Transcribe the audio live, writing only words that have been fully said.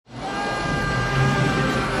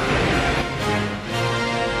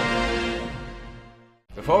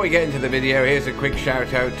Before we get into the video, here's a quick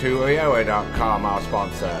shout out to Oyoa.com, our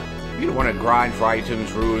sponsor. If you don't want to grind for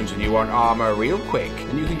items, runes, and you want armor real quick,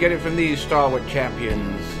 and you can get it from these stalwart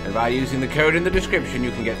champions. And by using the code in the description,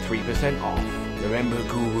 you can get 3% off. Remember,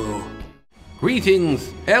 Guru.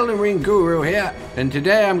 Greetings, Elden Ring Guru here, and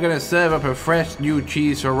today I'm going to serve up a fresh new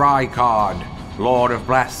cheese for Rykard, Lord of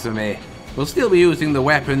Blasphemy. We'll still be using the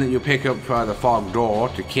weapon that you pick up by the fog door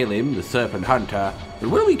to kill him, the serpent hunter, but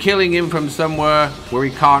we'll be killing him from somewhere where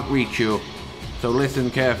he can't reach you. So listen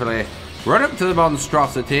carefully. Run up to the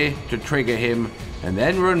monstrosity to trigger him, and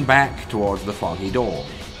then run back towards the foggy door.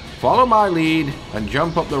 Follow my lead and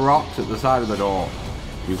jump up the rocks at the side of the door.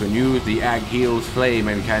 You can use the Agheel's Flame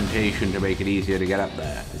incantation to make it easier to get up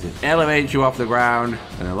there, as it elevates you off the ground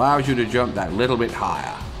and allows you to jump that little bit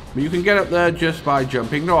higher. But you can get up there just by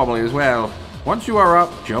jumping normally as well. Once you are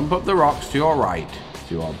up, jump up the rocks to your right,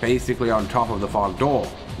 so you are basically on top of the fog door.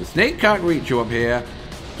 The snake can't reach you up here,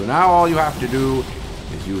 so now all you have to do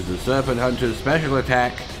is use the Serpent Hunter's special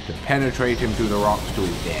attack to penetrate him through the rocks to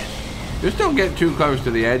his death. Just don't get too close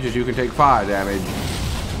to the edge, as you can take fire damage.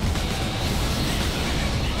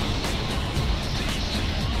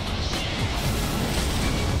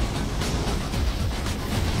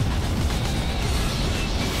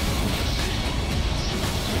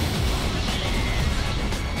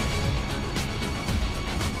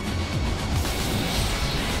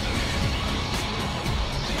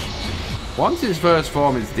 Once his first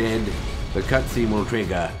form is dead, the cutscene will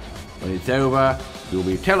trigger. When it's over, you'll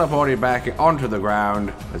be teleported back onto the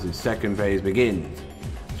ground as his second phase begins.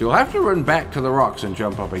 So you'll have to run back to the rocks and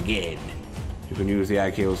jump up again. You can use the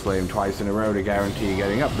Agheel's Flame twice in a row to guarantee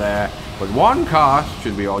getting up there, but one cast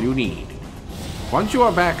should be all you need. Once you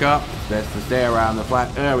are back up, it's best to stay around the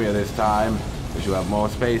flat area this time, as you have more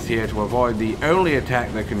space here to avoid the only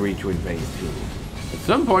attack that can reach you in phase 2. At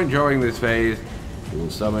some point during this phase, you will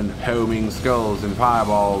summon homing skulls and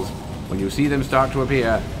fireballs. When you see them start to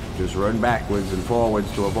appear, just run backwards and forwards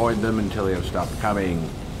to avoid them until they have stopped coming.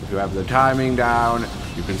 If you have the timing down,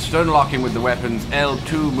 you can stun lock him with the weapon's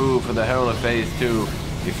L2 move for the whole of phase 2.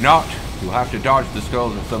 If not, you'll have to dodge the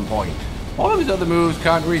skulls at some point. All of his other moves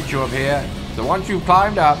can't reach you up here, so once you've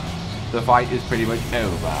climbed up, the fight is pretty much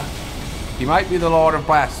over. He might be the Lord of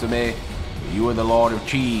Blasphemy, but you are the Lord of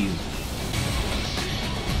Cheese.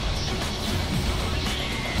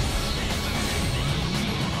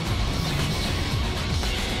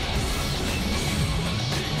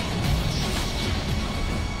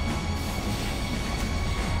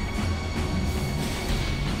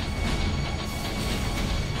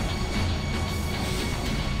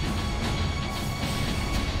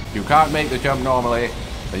 You can't make the jump normally,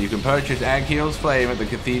 and you can purchase Agheel's Flame at the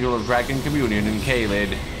Cathedral of Dragon Communion in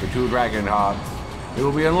Caelid for 2 dragon hearts. It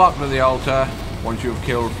will be unlocked at the altar once you have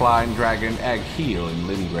killed Flying Dragon Agheel in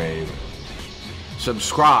Limgrave.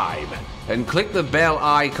 Subscribe, and click the bell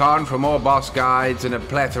icon for more boss guides and a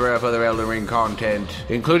plethora of other Elden Ring content,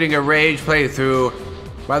 including a rage playthrough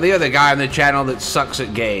by the other guy on the channel that sucks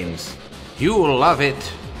at games. You will love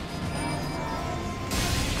it.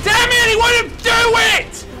 Damn it, he wouldn't do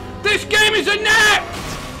it! This game is inept!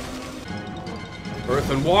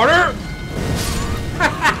 Earth and water?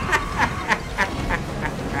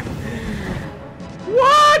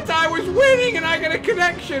 What? I was winning and I got a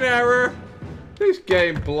connection error. This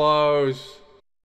game blows.